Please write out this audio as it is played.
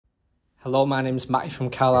Hello, my name's Matty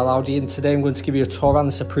from Carlisle Audi, and today I'm going to give you a tour around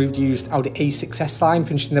this approved used Audi A6S line,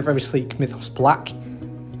 finished in the very sleek Mythos Black.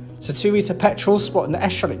 It's a 2-litre petrol, sporting the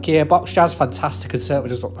S-tronic gearbox, just fantastic and certainly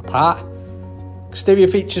does look the part. Exterior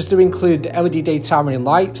features do include the LED daytime running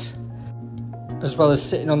lights, as well as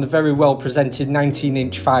sitting on the very well presented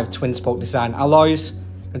 19-inch 5 twin-spoke design alloys.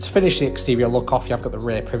 And to finish the exterior look off, you've got the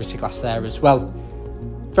rear privacy glass there as well.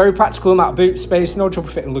 Very practical amount of boot space, no trouble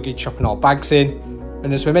fitting luggage, chopping all bags in.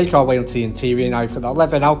 And as we make our way onto the interior now, you've got that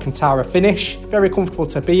leather and Alcantara finish, very comfortable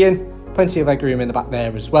to be in, plenty of legroom in the back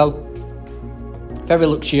there as well. Very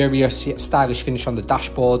luxurious yet stylish finish on the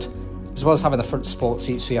dashboard, as well as having the front sport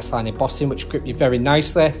seats for your S-line embossing, which grip you very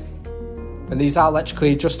nicely. And these are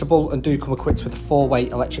electrically adjustable and do come equipped with a 4-way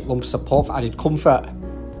electric lumbar support for added comfort.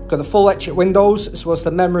 You've got the full electric windows, as well as the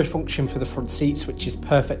memory function for the front seats, which is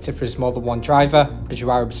perfect if there's more than one driver, as you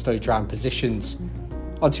are able to stow driving positions.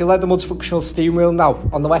 Onto your leather multifunctional steering wheel now.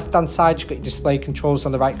 On the left hand side, you've got your display controls,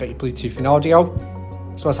 on the right, you've got your Bluetooth and audio,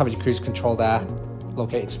 as well as having your cruise control there,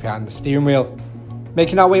 located just behind the steering wheel.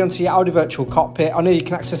 Making our way onto your Audi virtual cockpit, on here you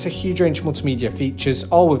can access a huge range of multimedia features,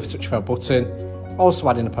 all with a touch of a button, also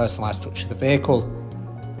adding a personalised touch to the vehicle.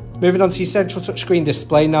 Moving on to your central touchscreen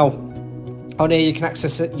display now. On here you can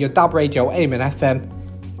access your DAB radio, AM and FM,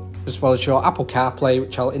 as well as your Apple CarPlay,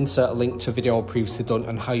 which I'll insert a link to a video previously done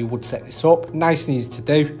on how you would set this up. Nice and easy to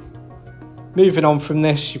do. Moving on from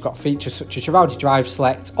this, you've got features such as your Audi Drive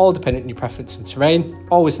Select, all dependent on your preference and terrain.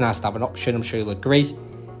 Always nice to have an option, I'm sure you'll agree.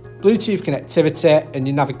 Bluetooth connectivity, and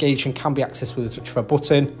your navigation can be accessed with a touch of a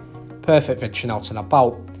button. Perfect venturing out and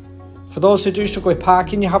about. For those who do struggle with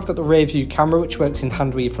parking, you have got the rear view camera, which works in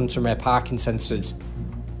hand with your front and rear parking sensors.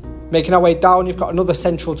 Making our way down, you've got another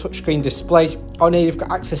central touchscreen display. On here you've got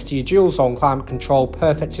access to your dual zone climate control,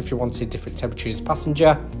 perfect if you wanted different temperatures as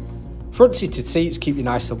passenger. Front seated seats keep you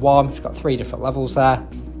nice and warm, you've got 3 different levels there.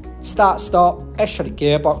 Start stop, S-tronic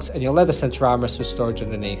gearbox, and your leather centre armrest with storage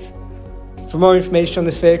underneath. For more information on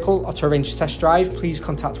this vehicle or to arrange a test drive, please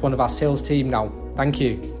contact one of our sales team now. Thank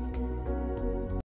you.